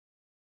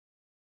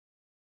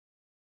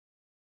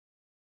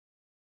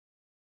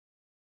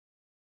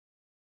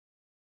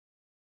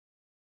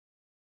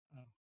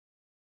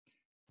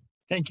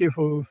Thank you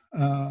for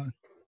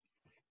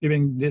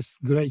giving this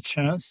great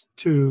chance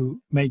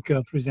to make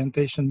a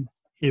presentation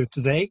here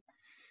today.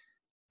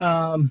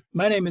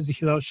 My name is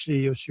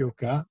Hiroshi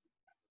Yoshioka.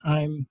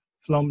 I'm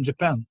from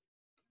Japan.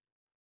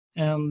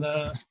 And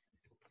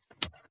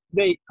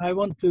today I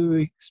want to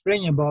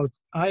explain about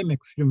imec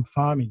film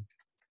farming.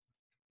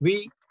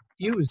 We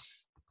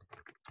use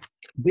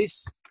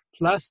this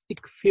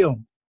plastic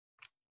film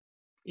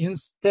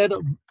instead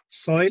of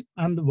soil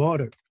and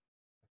water.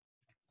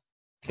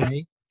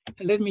 Okay,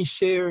 let me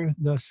share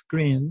the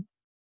screen.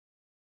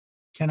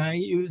 Can I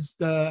use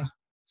the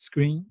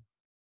screen?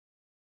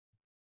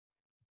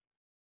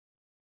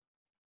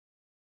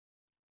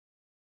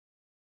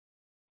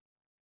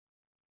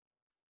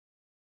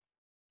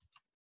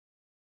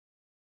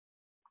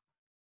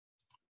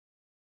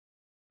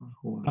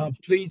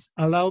 Please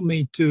allow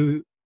me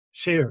to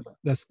share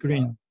the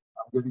screen.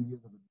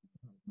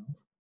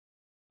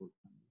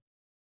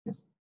 Yes.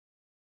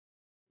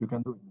 You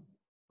can do it,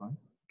 right?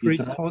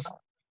 Please host.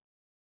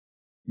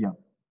 Yeah.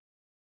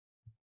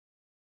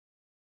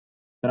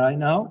 Try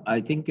now.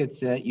 I think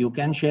it's you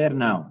can share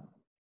now.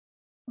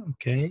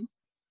 Okay.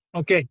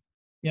 Okay.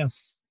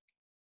 Yes.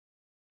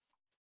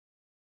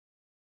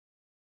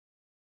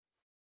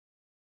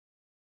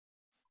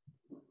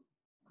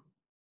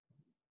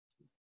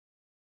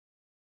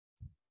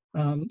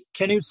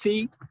 Can you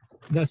see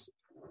the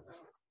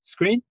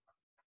screen?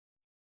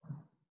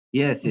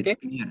 Yes, it's okay.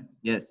 clear.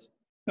 Yes.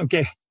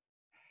 Okay.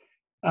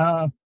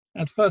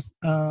 At first,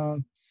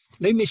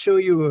 let me show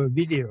you a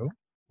video.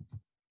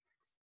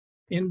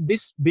 In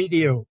this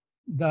video,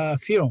 the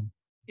film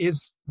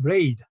is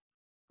laid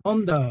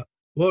on the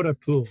water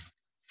pool.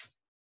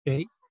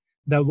 Okay,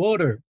 the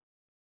water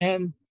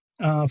and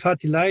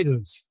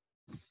fertilizers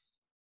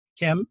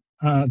can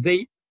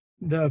the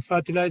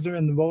fertilizer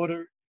and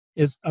water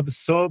is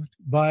absorbed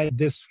by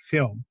this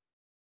film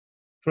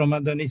from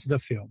underneath the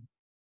film,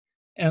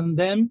 and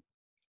then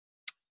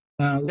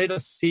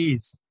lettuce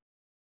seeds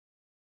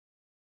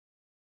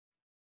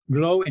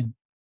growing,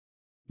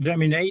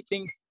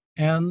 germinating,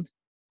 and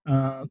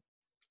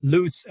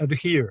roots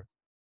adhere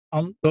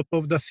on top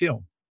of the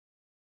film,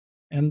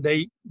 and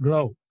they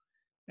grow,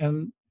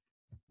 and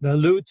the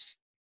roots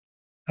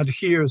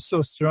adhere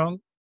so strong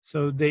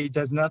so they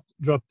does not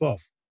drop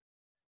off.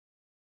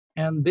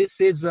 And this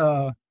is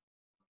a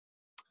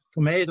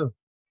tomato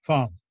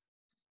farm.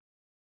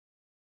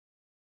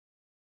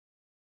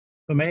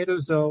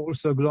 Tomatoes are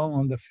also grown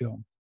on the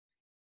film.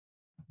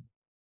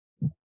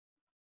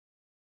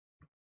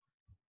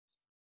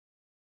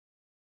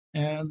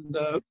 And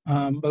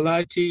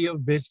variety of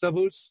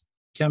vegetables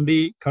can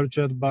be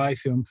cultured by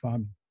film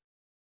farming.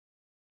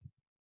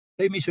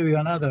 Let me show you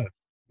another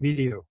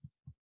video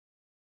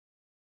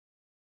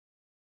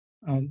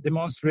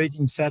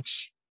demonstrating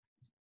such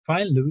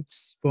fine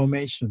roots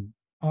formation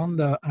on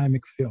the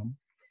imec film.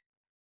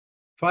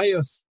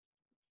 Fire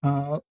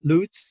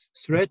roots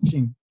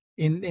stretching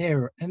in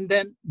air, and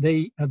then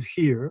they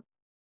adhere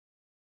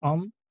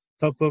on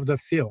top of the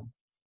film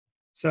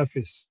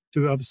surface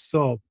to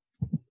absorb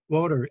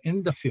water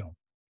in the film.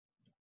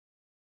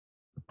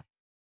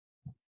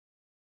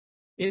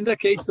 In the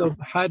case of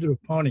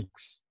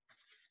hydroponics,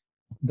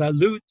 the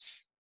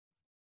roots,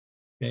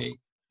 okay,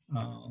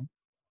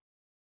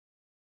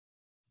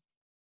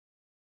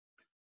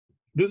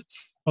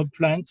 roots of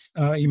plants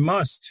are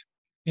immersed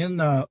in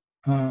a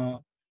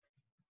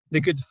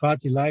liquid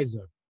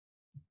fertilizer.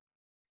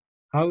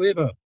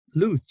 However,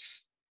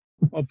 roots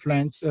of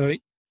plants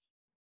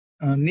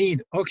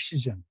need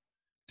oxygen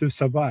to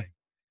survive.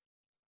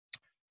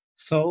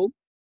 So,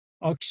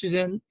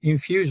 oxygen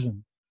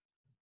infusion,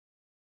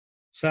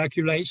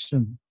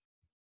 circulation,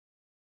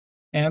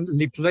 and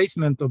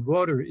replacement of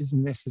water is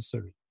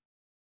necessary.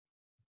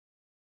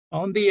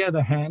 On the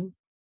other hand,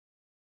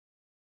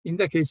 in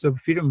the case of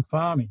film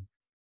farming,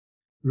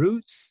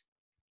 roots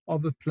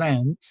of the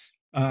plants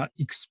are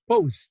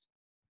exposed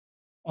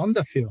on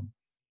the film,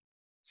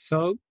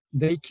 so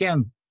they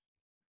can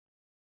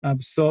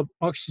absorb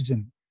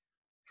oxygen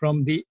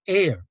from the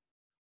air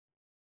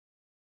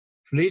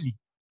freely.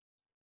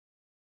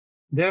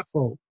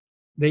 Therefore,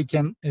 they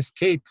can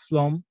escape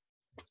from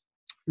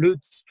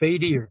roots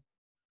failure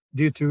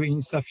due to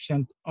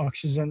insufficient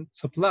oxygen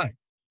supply.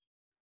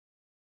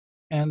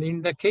 And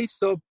in the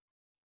case of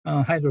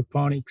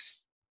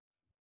hydroponics,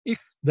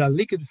 if the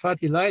liquid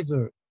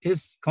fertilizer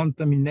is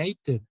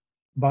contaminated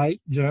by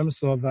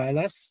germs or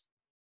virus,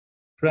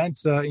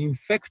 plants are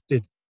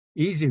infected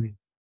easily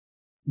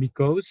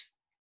because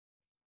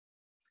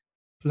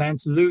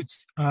plants'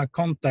 roots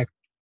contact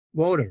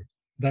water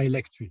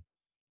directly.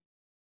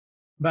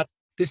 But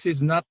this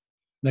is not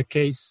the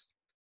case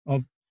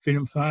of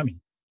film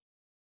farming.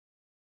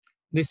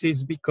 This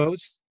is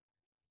because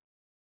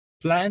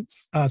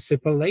plants are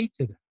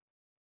separated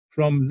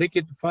from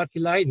liquid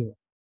fertilizer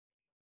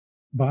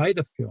by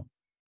the film.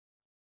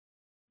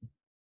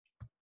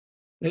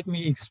 Let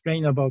me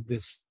explain about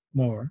this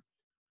more.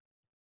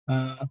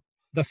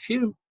 The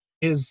film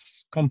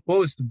is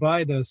composed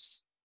by the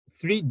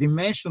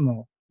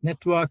three-dimensional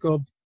network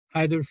of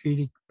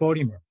hydrophilic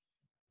polymer.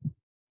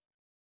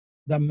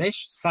 the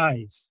mesh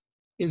size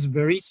is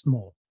very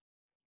small.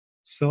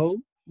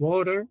 So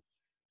water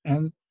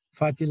and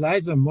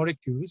fertilizer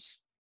molecules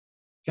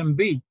can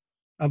be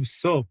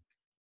absorbed.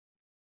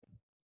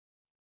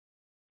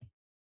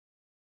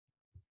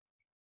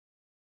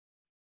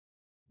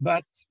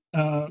 But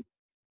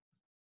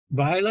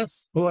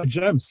virus or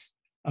germs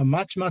are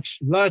much, much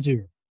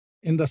larger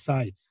in the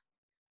size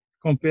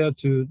compared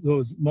to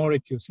those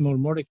molecules, small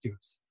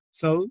molecules.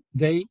 So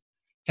they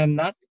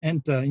cannot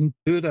enter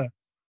into the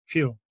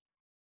film.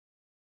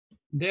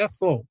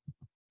 Therefore,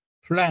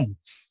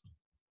 plants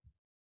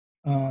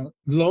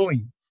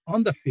growing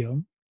on the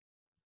film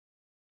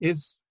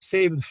is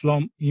saved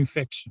from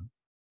infection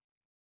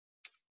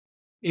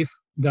if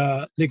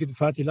the liquid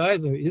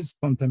fertilizer is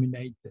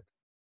contaminated.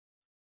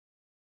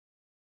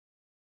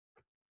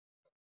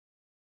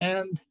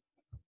 And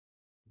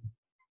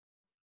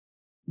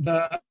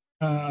the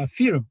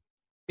film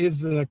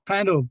is a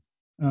kind of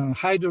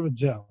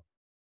hydrogel,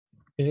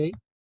 okay?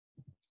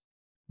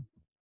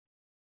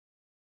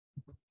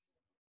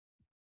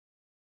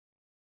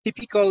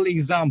 Typical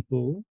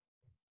example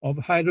of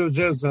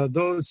hydrogels are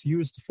those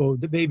used for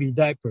the baby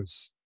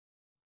diapers.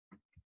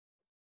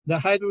 The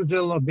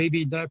hydrogel of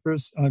baby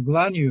diapers are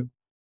granule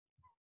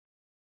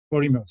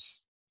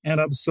polymers and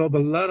absorb a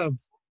lot of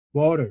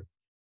water.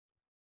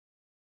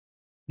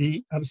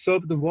 The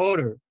absorbed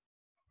water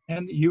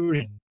and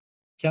urine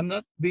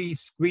cannot be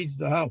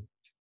squeezed out.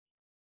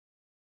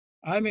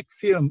 imec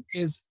film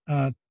is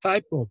a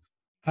type of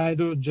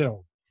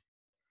hydrogel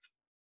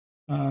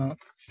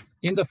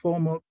in the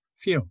form of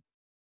film.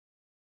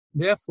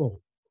 Therefore,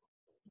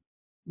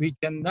 we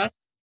cannot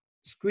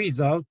squeeze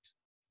out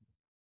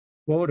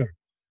water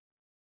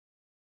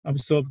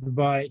absorbed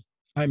by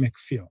imec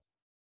film.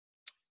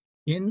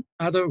 In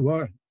other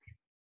words,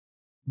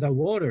 the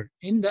water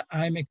in the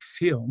imec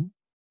film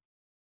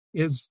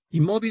is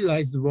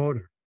immobilized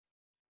water,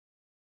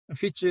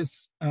 which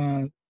is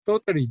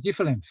totally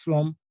different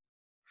from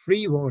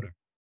free water.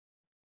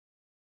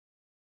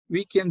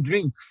 We can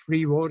drink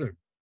free water,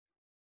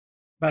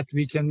 but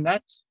we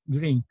cannot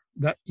drink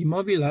the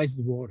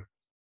immobilized water.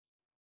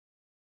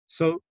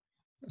 So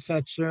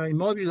such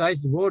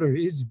immobilized water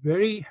is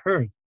very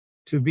hard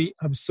to be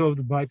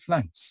absorbed by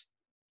plants.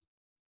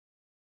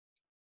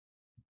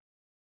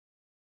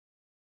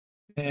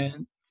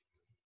 And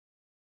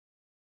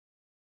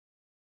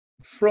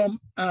from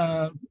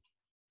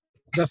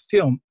the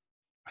film,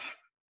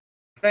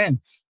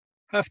 plants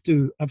have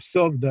to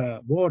absorb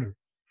the water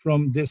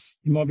from this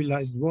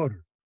immobilized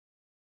water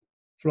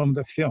from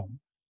the film.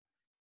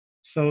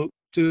 So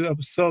to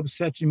absorb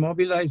such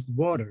immobilized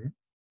water,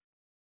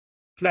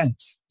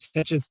 plants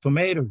such as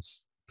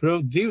tomatoes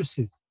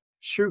produces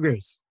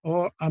sugars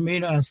or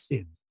amino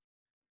acid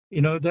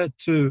in order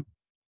to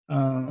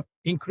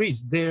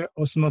increase their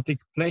osmotic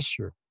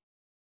pressure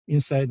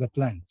inside the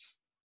plants.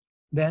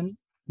 Then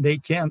they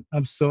can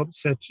absorb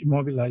such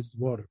immobilized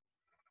water.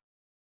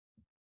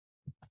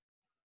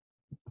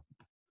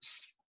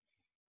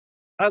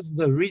 As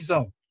the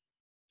result,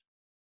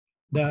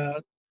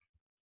 the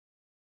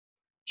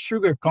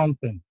sugar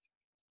content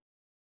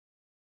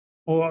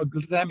or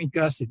glutamic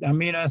acid,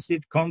 amino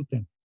acid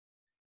content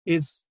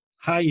is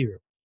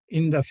higher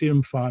in the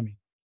film farming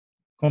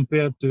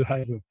compared to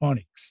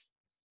hydroponics.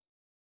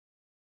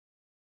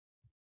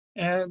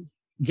 And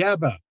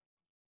GABA,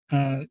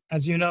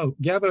 as you know,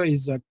 GABA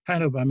is a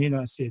kind of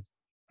amino acid.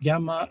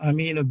 Gamma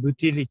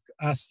aminobutyric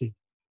acid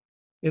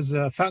is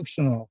a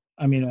functional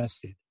amino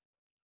acid.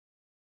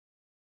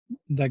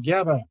 The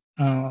GABA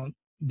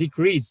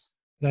decreases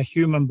the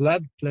human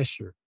blood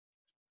pressure,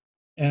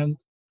 and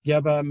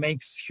GABA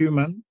makes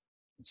human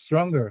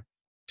stronger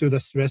to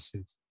the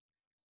stresses.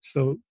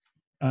 So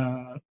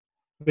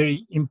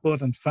very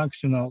important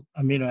functional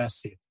amino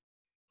acid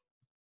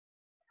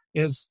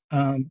is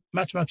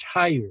much, much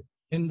higher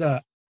in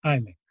the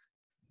imec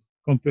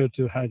compared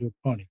to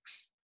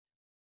hydroponics.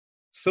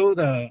 So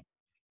the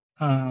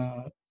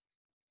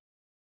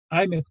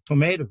imec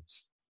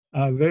tomatoes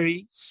are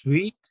very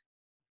sweet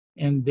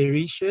and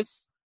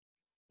delicious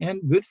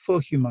and good for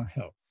human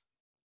health.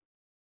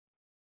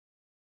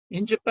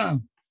 In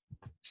Japan,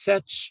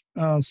 such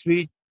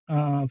sweet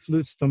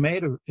fruits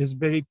tomato is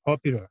very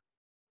popular,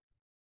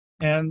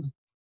 and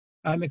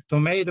imec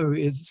tomato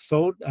is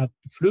sold at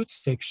the fruit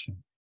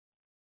section.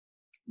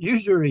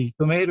 Usually,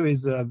 tomato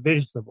is a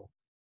vegetable,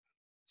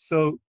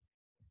 so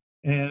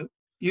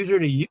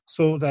usually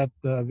sold at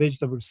the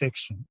vegetable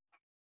section.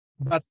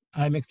 But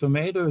imec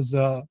tomatoes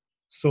are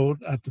sold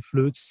at the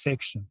fruit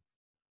section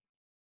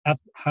at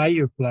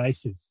higher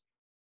prices,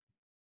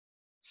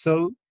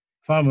 so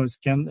farmers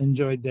can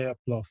enjoy their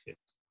profit.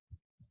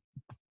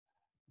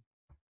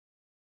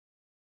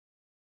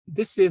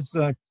 This is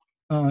an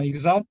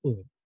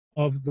example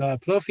of the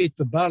profit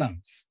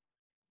balance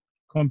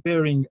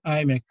comparing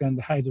imec and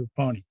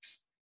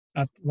hydroponics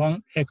at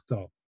 1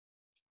 hectare.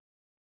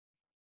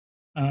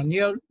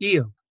 Annual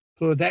yield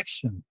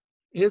production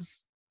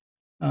is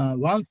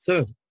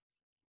 1/3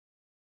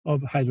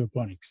 of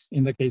hydroponics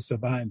in the case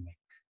of imec.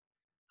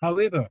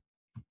 However,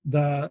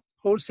 the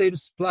wholesale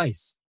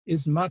price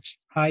is much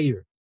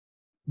higher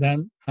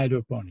than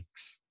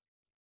hydroponics.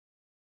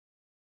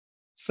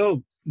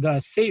 So the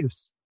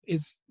sales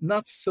is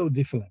not so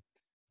different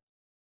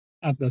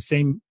at the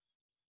same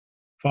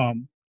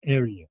farm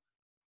area.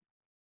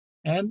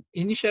 And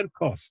initial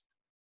cost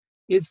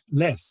is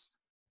less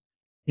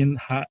in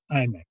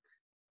imec.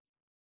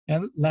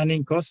 And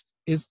learning cost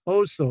is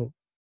also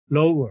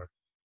lower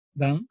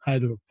than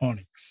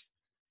hydroponics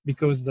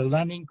because the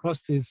learning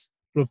cost is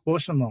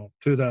proportional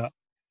to the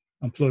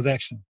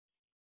production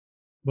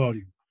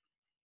volume.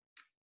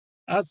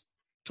 As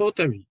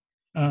totally,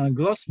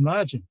 gross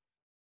margin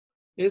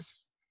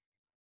is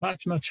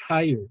much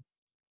higher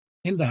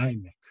in the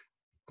imec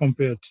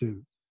compared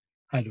to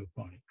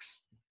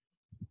hydroponics.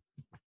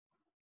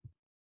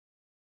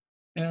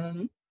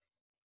 And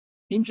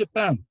in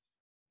Japan,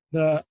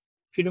 the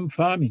film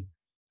farming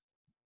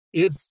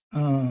is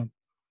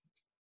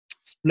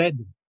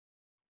spread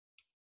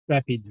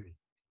rapidly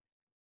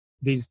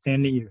these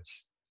 10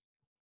 years.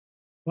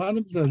 One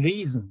of the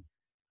reasons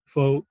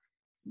for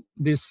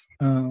this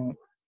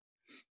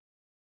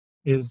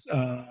is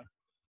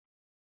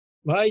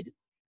wide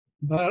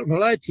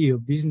variety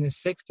of business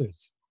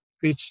sectors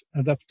which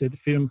adopted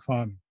film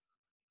farming.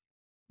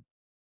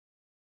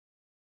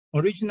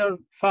 Original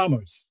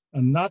farmers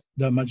are not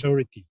the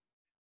majority.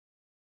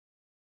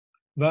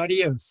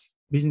 Various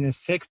business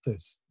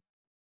sectors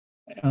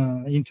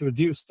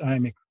introduced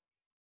imec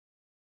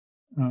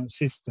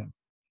system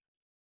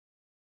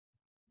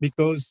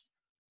because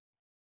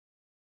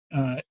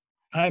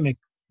imec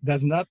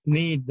does not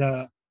need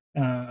the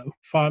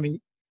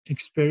farming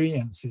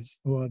experiences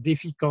or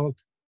difficult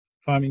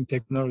farming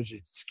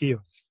technology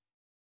skills.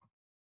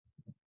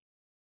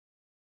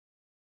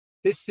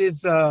 This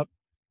is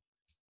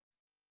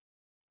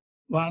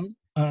one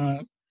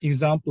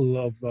example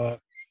of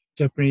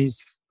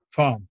Japanese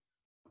farm.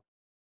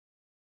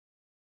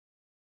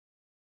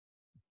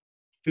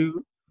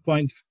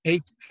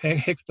 2.8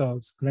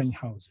 hectares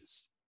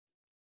greenhouses.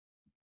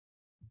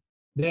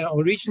 Their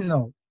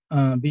original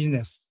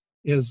business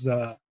is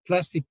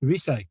plastic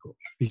recycle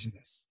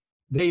business.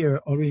 They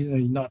are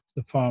originally not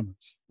the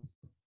farmers.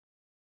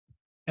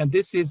 And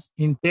this is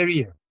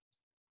interior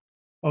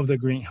of the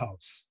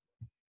greenhouse.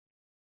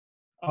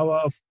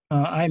 Our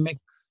imec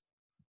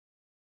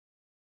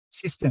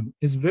system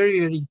is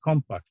very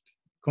compact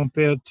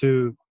compared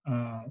to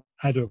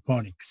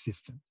hydroponic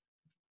system.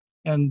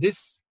 And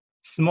this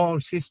small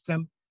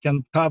system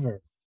can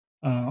cover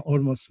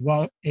almost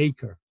 1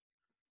 acre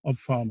of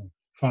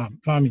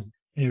farming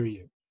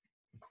area.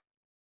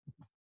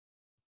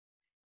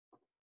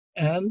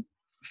 And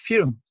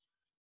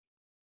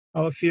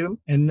our film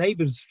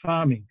enables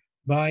farming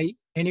by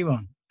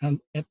anyone and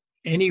at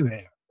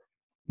anywhere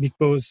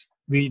because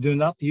we do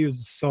not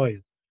use soil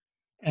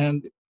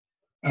and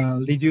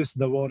reduce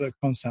the water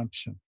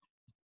consumption.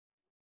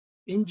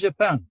 In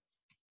Japan,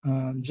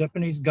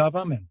 Japanese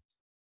government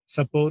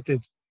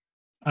supported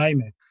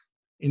imec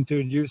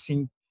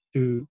introducing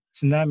to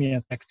tsunami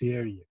attacked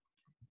area.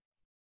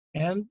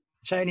 And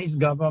Chinese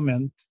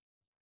government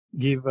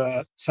give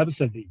a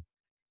subsidy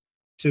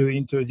to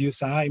introduce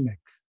imec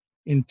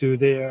into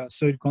their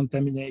soil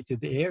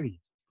contaminated area.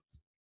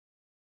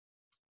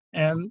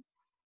 And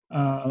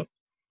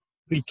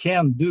we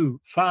can do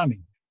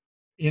farming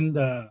in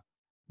the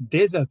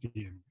desert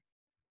area.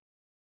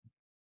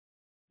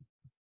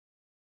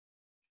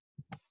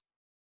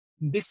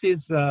 This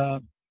is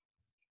a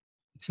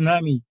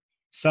tsunami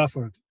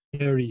suffered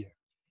area.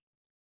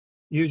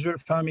 Usual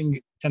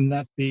farming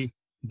cannot be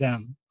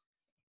done,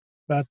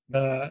 but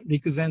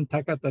Rikuzen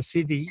Takata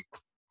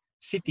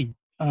city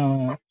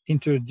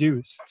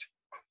introduced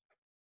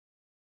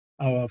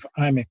our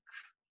imec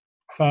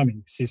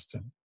farming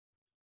system.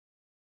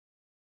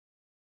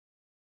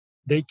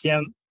 They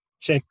can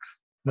check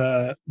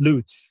the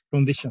roots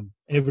condition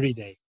every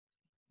day.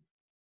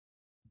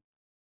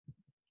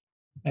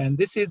 And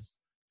this is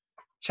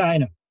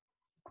China.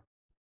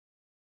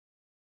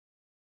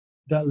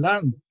 The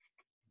land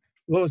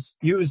was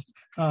used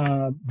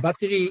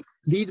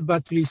lead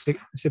battery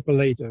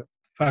separator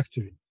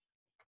factory.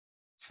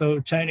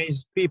 So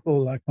Chinese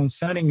people are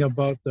concerning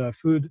about the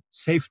food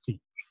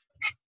safety.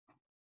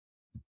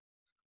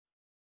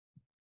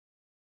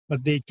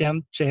 But they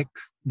can check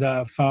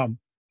the farm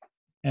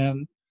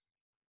and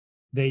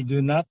they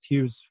do not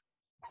use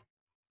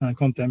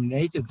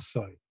contaminated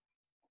soil.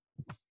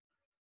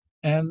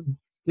 And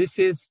this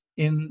is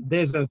in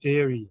desert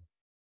area.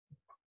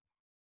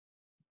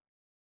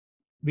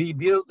 We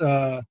built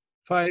a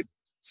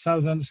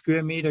 5,000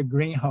 square meter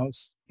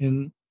greenhouse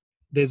in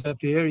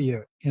desert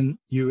area in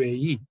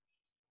UAE.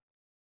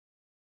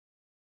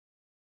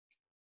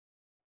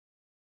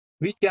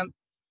 We can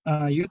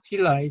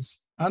utilize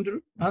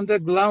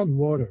underground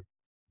water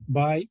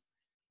by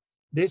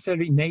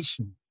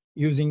desalination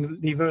using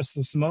reverse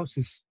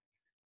osmosis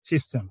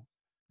system.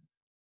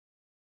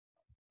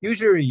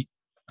 Usually,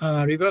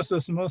 reverse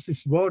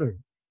osmosis water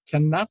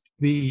cannot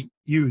be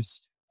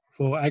used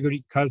for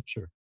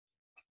agriculture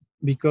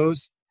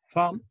because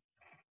farm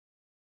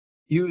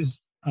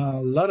use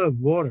a lot of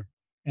water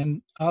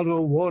and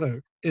RO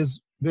water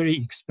is very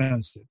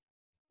expensive.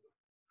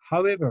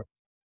 However,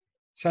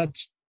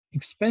 such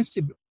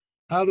expensive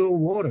RO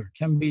water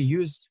can be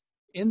used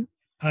in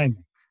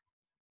imec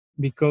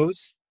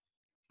because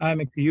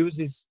imec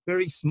uses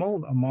very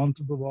small amount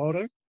of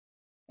water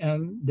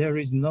and there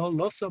is no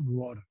loss of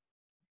water.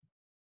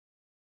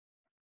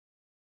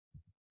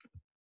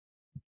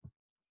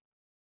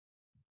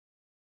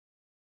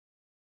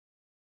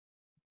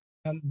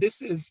 And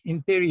this is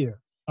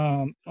interior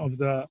of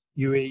the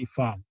UAE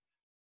farm.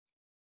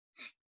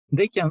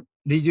 They can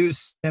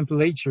reduce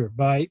temperature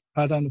by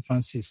pattern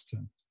fan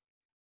system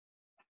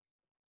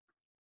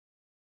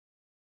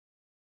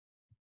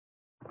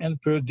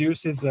and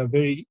produces a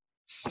very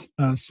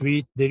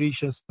sweet,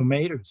 delicious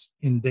tomatoes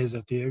in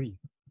desert area.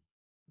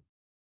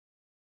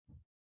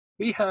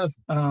 We have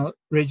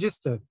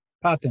registered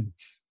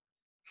patents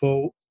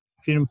for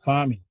film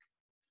farming.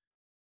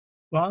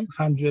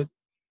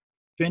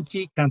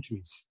 120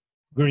 countries,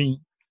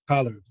 green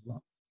colored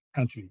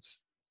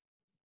countries.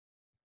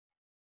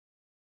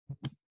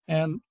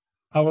 And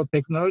our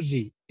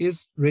technology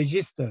is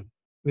registered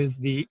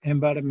with the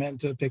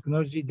Environmental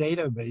Technology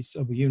Database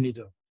of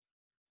UNIDO.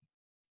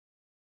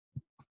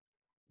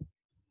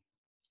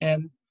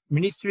 And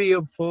Ministry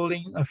of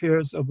Foreign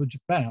Affairs of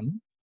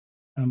Japan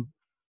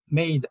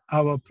made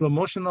our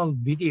promotional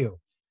video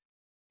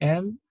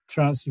and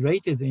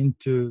translated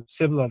into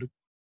several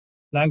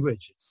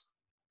languages.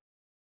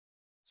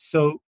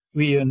 So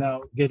we are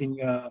now getting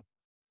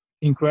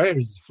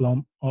inquiries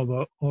from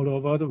all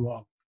over the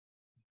world.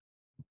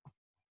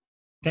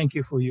 Thank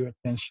you for your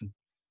attention.